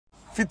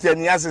fiti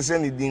ani asese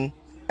ni din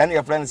and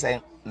your friend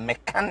say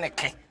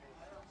mechanic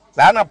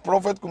na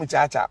prophet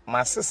kumichacha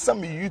ma sesa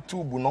me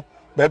YouTube no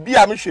ba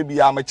bia me hwe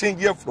bia ma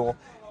change afro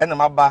and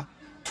maba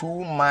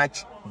too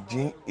much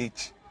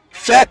GH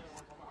shit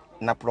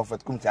na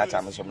prophet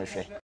kumichacha me so me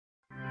hwe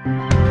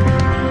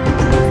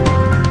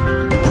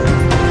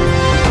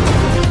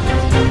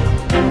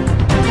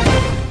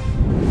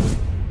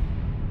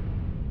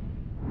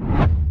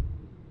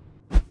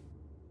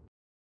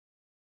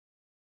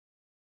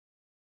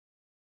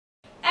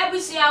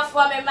Ebusia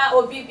for mema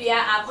obibia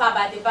akwa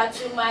ba de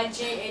batu ma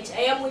GH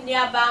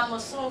eyemunia ba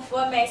mosun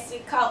for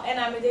Mexico and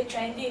I'm the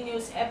trending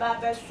news eba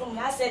besum.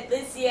 I said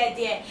this year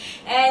there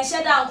and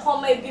sheda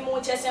nkoma ebi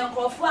mu chese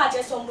nkrofo a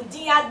chese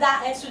omudin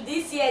ada and so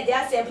this year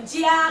there say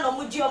bia no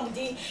mudi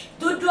omudin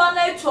dodo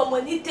na etu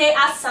omonite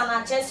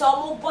asana chese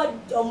omubo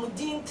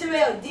omudin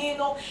trail din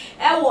no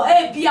ewo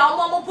ebia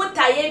omo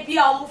botaye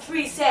bia omo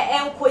free say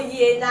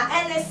enkoyie na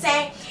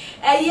enesen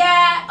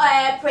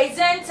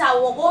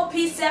presenter wo go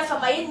Sefa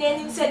my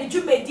name say the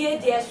jumedie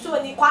there so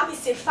ni Kwame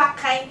Sefa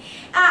kan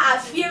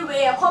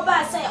afiewe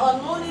yakoba say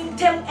on morning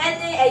tem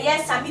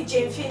ene sami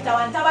jemfin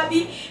tawantaba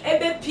bi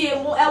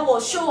ebepie mu ewo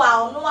show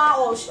a ono a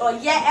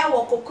oye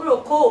ewo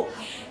kokroko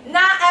na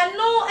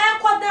eno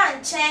ekoda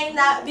nchen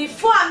na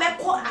before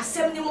ameko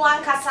asem ni mu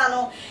ankasa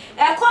no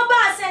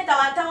ekoba say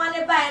tawantaba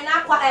ne bai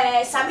na kwa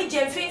sami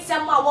jemfin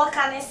sem a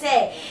worka ne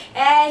say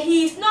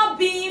he is not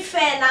being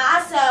fair na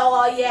as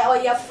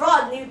oye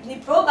fraud ni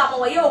program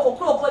oye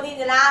kokroko ni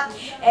na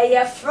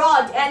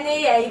fraud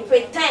and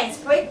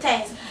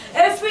pretense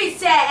every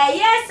say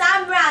yes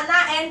amra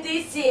na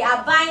NDC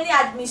abine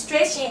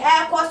administration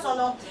course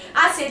no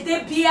as a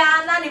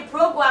debia na the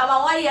program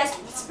and yes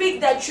speak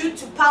the truth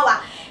to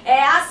power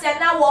as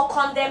na wo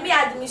condemn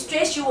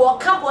administration wo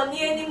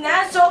company any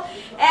na so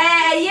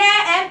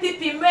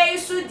NPP mray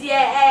so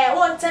there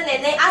won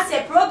tenene as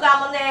a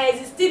program na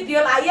exist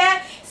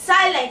biom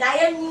silent I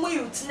am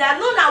mute na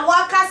no na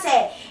waka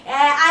say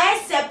I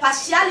say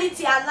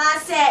partiality and I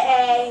say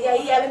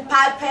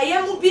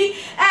payemu bi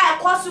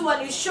course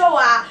when you show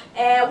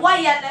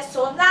why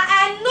so na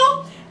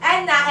no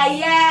and na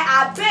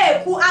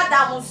abeku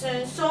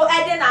Adamson so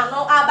eden na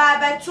no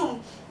ababetum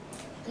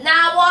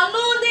na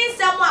wonu din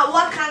semwa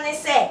waka ne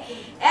say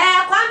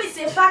Kwame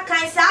Sefa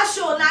kan sa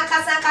show na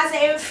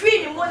kasa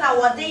free ni mo na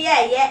wode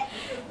ye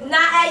na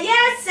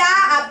sa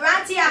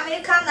abranti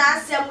American na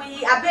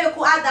asemi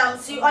abeku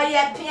Adams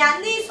oye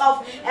pianist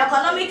of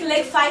economic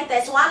leg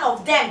fighters one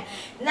of them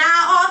na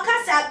o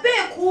kasa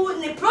abeku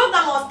ni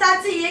program of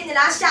starting ye ni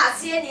na sha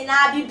ase ni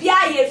na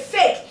bibia ye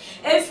fake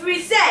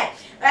every say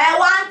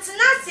want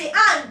na se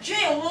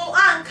andwen hu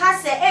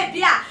anka se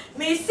ebia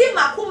me si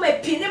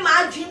makume pini ma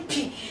adwen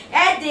pi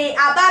de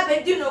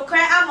ababedi no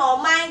kran ama o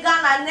man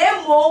Ghana na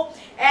emo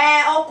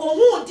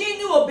okohu din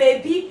ni o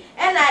baby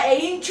na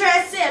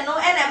interest no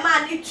na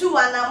man ni two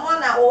anamo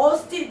na o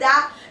host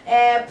that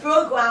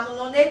program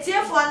no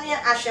netifo ni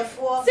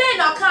ahwefo say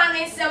no kan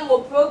nsem mo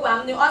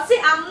program ni o say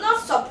I'm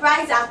not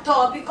surprised at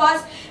all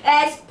because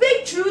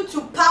speak truth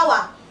to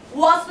power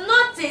was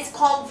not his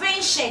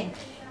convention.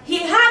 He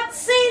had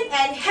seen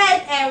and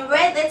heard and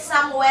read it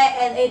somewhere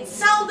and it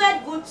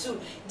sounded good to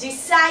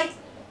decide.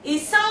 It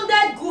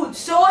sounded good,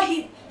 so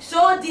he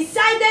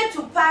decided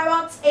to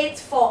parrot it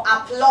for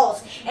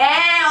applause.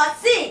 Or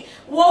see,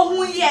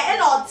 wo ye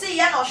and or see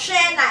and or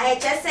share na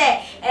just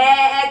say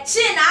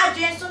chin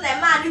adrian so na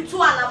man you two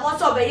and a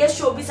motor be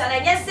showbiz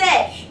and yes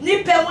say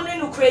ni pe mu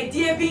no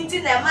credit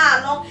binti na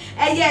man no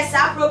yes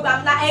our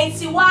program na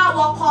enti wa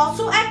wo call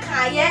so e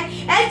kan ye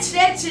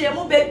chire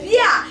mu baby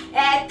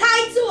a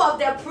title of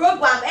the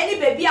program any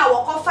baby a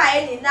wo call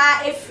fire ni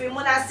na efri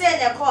mu na say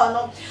na call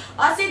no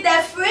or see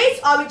the phrase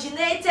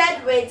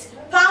originated with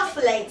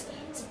pamphlet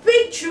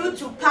Speak Truth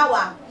to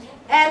Power,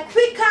 a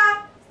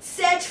quicker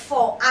search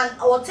for an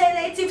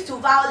alternative to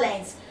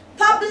violence,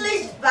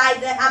 published by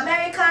the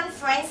American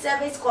Friends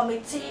Service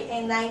Committee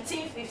in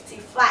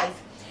 1955.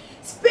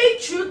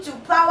 Speak Truth to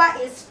Power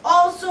is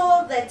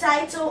also the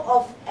title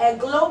of a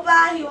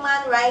global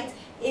human rights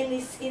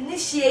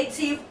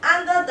initiative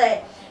under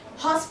the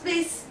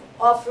auspices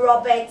of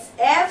Robert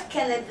F.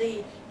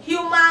 Kennedy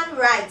Human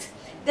Rights.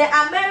 The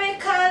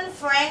American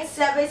Friends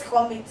Service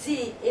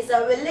Committee is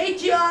a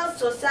religious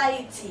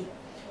society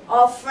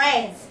of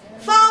friends,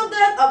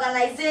 founded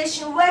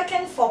organization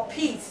working for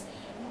peace,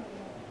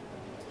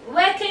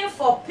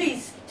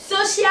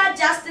 social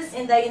justice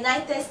in the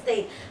United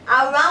States,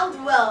 around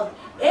the world.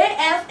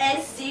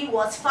 AFSC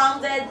was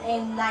founded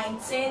in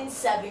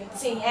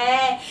 1917.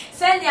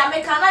 Send the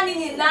American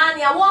ni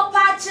nani awo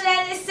pa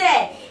chire ni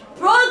say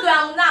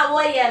program na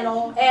wo ye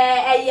no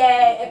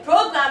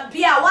program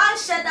bia wan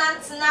shedan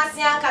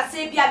tnasia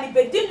kase bia mi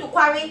bedinu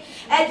kware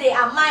de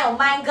aman o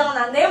man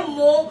Ghana na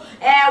emo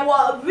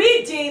wo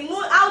reading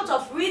mu out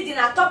of reading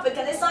a topic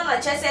and so na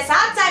chese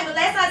time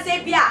na say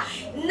bia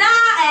na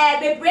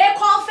bebre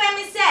confirm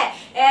say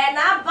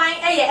na ban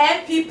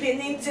NPP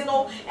ninti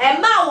no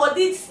ma wo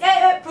this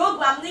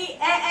program ni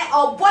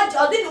or budget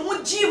or the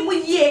mu gym mu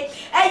ye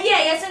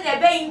yes na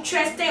be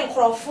interesting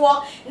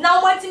crofo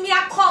na watimi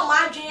akọ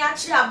ma adwen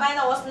akire aban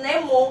na was na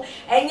emo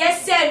enye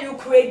se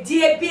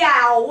nukuredie bi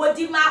a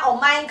wodi ma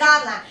oman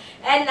Ghana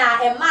ena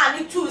ema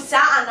ni tu sa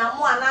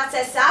anamo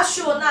anase sa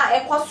show na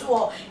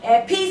ekoso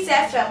Peace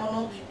FM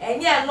no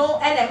enye no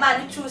ena ema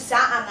ni tu sa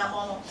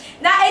anamo no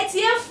na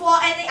etiefo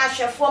ene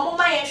ahwefo mo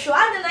ma yen show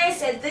and I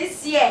said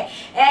this year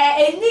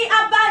eni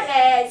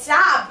aba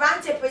sa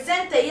brand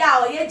presenter ya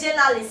o ye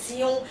journalist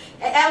yun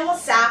enwo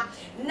sa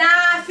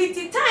na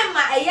 50 time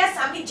ma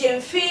Sami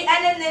Jemfi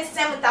ene ne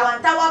sem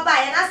tawantawa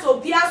ba ye na so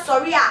bia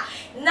sorry a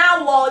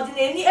na wo de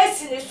nani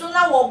esini so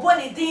na wo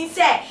boni din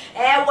se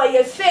wo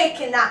ye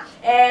fake na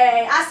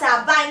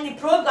asa ban ni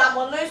program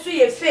no so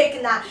ye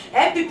fake na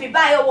NPP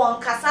ba ye won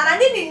kasa na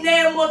ni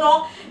name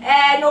no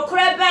no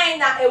kure ban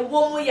na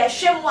ewo mu ye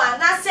hwemu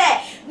ana se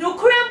no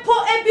kure mpo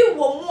ebi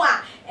wo mu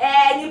a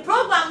ni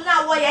program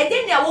na wo ye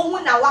de ne wo hu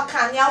na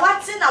waka ne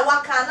awate na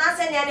waka na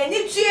se ne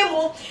ni tue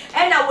mu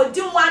na wo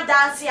di nwa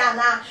dance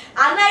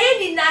ana ye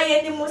ni na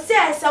ye ni mu se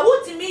sa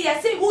wutimi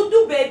ye se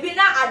udu baby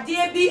na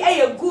ade bi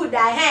eye good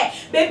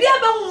baby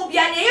aba hu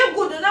bia ne ye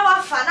good na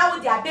wafa na wo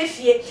di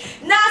abefie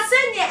na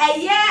se ne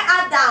eye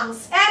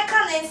Adams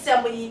ka ne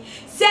nsem yi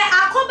se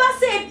akoba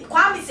se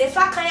Kwame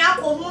Sefa kan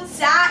akohu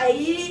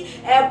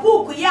nsa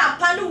book ya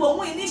ampanu wo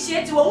hu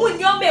initiate wo hu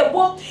nyoma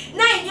ebo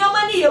na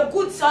nyoma ne ye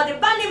good so the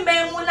bani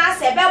men na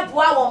se be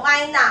boa wo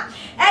man na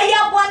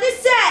boni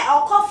se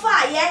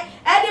okofa ye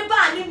de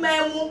ba ni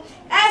memu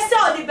se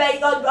odi be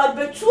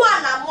betu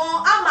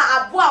anamo ama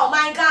aboa wo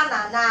man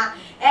Ghana na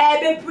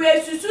be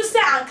presusu se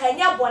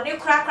ankanya boni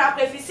kra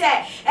fi se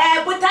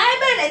butai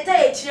be na ta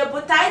echire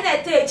butai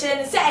na ta echire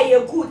ni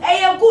se good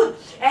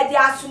the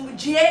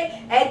asumdie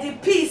the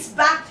peace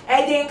ba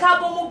the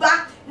nkabomu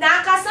ba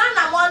na akasa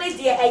na mo ni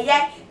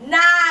de na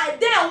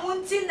den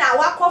wunti na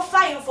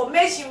wakofa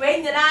information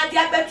we nyina de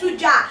abetu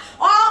dwa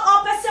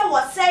o pese wo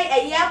say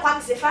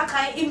Kwame Sefa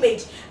kan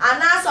image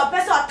ana so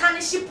pese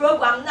otanishi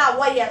program na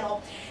wo ye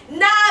no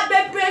na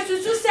bebre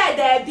susu said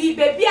there be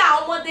baby a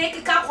omode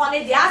kika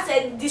kone dey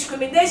as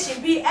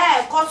discrimination be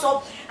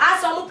cause as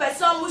some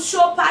person who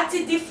show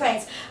party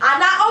difference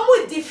and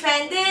omu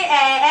defend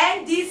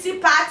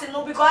NDC party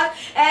no because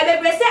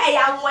bebre say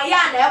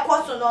anwoya na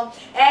ekoso no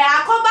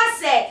akoba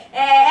say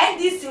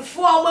NDC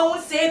fo omo hu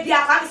say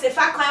bia Kwame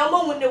Sefa kan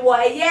omo hu ne wo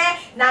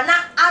nana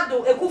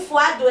ado ekufu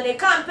ado ne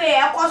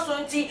campaign ekoso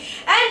nti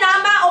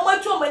na ma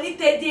omo tu omo ni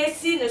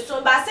tedesi ne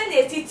so ba say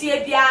na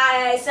titie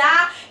bia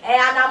sa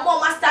anamo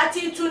master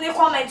to ni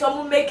comment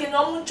on making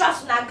on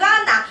trust na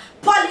Ghana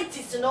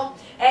politics no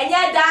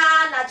enye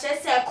da na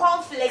chese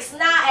conflicts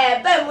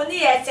na be mu ni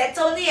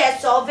settle ni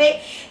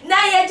solve na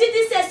ye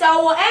gidi se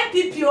wo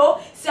NPP o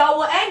se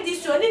wo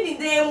NDC o ni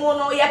de mu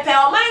no ye pe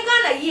o man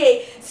Ghana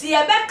ye si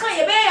ye be kan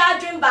ye be ya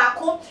adwen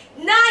baako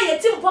na ye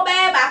tim po be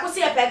baako se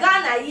ye pe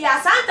Ghana ye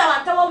asanta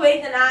wanta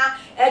we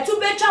na tu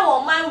be twa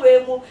wo man we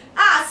mu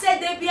a se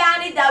de bia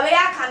ni da we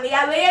aka me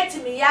ya we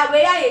yetimi ya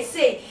we ya ye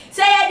say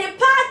ye the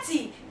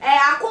party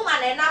akoma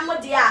na na mo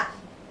dia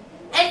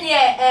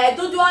ene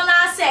dudu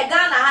ona se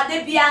Ghana ha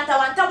de bia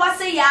ntawanta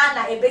wase ya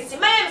na ebesi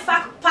my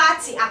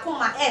party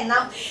akoma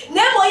enam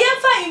na mo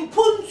yemfa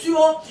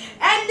impuntuo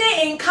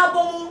ene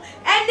nkabom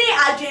ene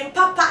adwen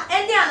papa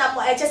ene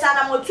anamo echesa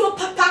na motuo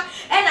papa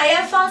ena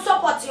yemfa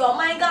support your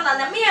mind Ghana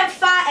na me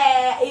yemfa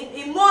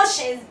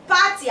emotions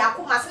party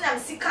akoma se na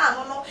msika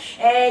no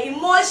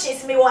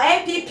emotions me wo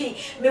NPP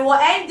me wo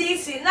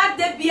NDC na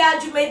de bia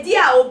dwumedi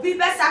a obi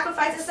be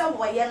sacrifice se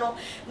wo ye no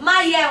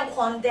ma ye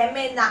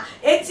nkondeme na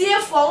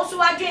etiefo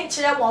nso wadwen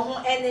kire wo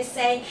ho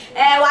enesen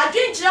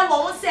wadwen kire wo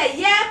ho se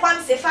ye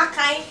Kwame Sefa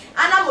kan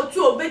ana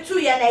motu obetu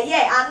ye na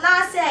ye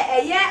ana se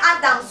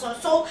Adams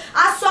so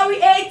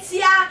asori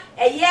etia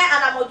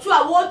ana motu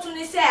a wotu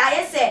ni se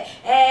aye se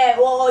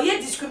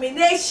ye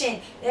discrimination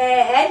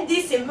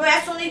NDC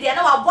mreso ni de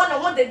na wabo ne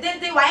ho de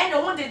dende wa ye ne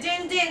ho de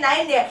dende na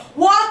ye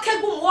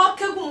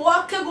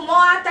walkagum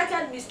attack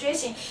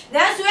administration na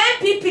so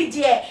NPP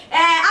de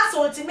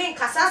aso ntimi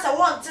nkasa se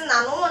won te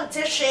na no won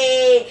te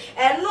hwe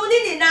no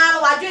ni na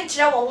wadwen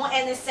kire wo ho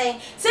enesen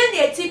se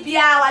na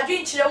etibia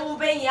wadwen kire wo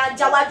ben ya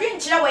ja wadwen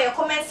kire wo ye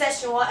comment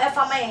section wo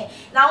efama ye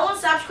na won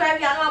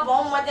subscribe ya no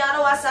abon mo de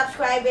na wa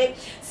subscribe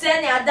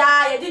se na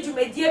da ye di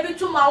dwumedie bi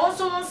tuma won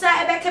so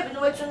nsa ebeke bi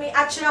no wetumi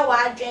a kire wo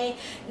adwen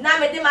na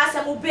me de ma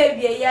asem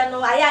baby ye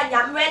no aya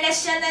nyamre ne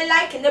hye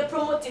like ne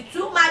promote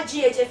too much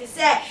GHF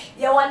se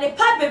ye won ne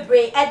pa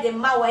bebre e de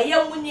ma wo ye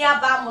muni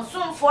aba mo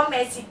somfo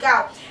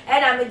mesika e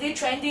na me de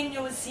trending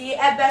news yi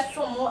ebe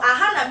so mu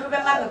aha na me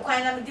be ma me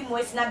kwan na me di mo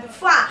esina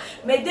before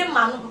me de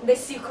ma no be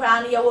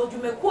sikra no ye wo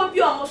dwumekuo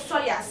bi o mo so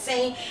ya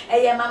sen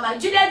e ye mama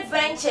Juliet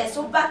Ventures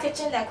so back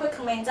kitchen na quick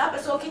comment up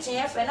so kitchen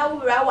ye fe na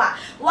wura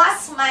wa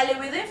smile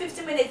within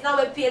 15 minutes now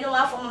we pay no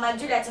one from my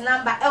Juliet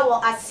number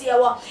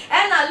asewo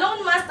and a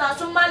loan master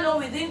so loan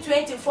within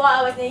 24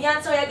 hours the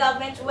answer your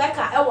government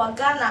worker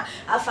Ghana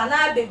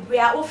afana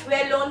bebrea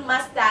ofre loan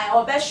master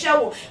or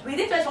beshow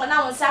within 24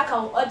 hours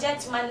saka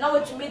urgent man now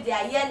to meet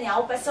their year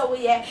na opesa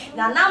we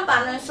na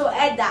number no so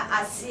eda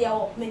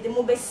asewo me de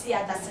mo besi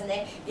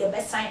adasene ye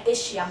besan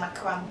Asia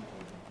makram.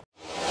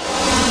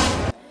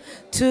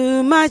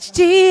 Too much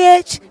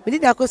GH. We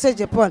did Exp0sed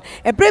Japan.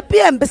 A break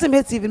PM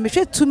Besame TV. Me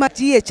share too much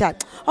GH.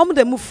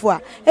 The move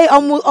for. Hey,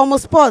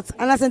 almost sports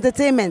and as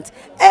entertainment.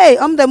 Hey,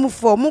 the move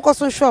for. Munko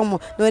so show mo.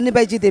 No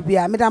anybody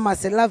debia. Madam I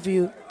say love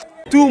you.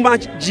 Too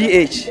much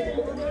GH.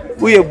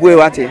 We boy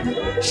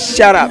wate.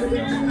 Shout out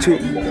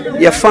to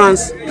your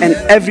fans and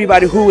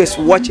everybody who is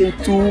watching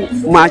Too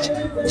Much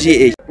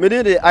GH. Me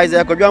dey the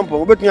Isaac Ojampo.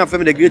 We between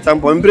family the great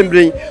tampo.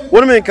 Mbring.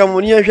 One man come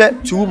on here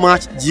Too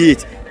Much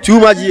GH. Too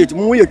much GH.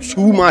 Mu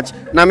too much.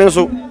 Na me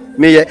so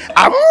me ye.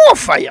 I'm more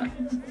fire.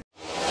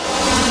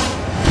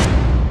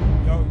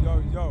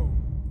 Yo.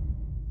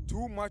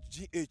 Too much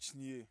GH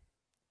ni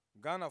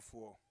Ghana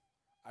for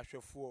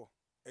Ahwefo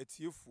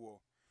Etiefo.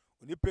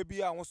 Onipa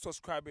bi a won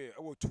subscribe e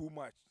wo Too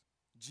Much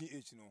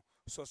GH no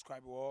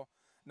subscribe wo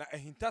na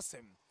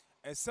ehintasem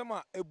ensem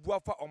a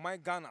ebuafa oman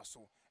Ghana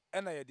so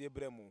e na ye de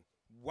bremu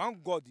one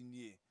God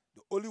ni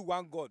the only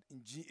one God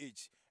in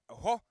GH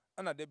eho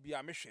na de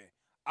bia mehwe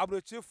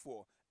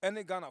abrochefo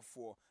ene Ghana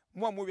for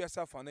mo a mo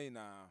wiasa fa na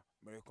ina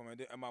me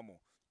recommend emamo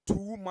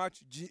Too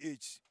Much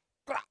GH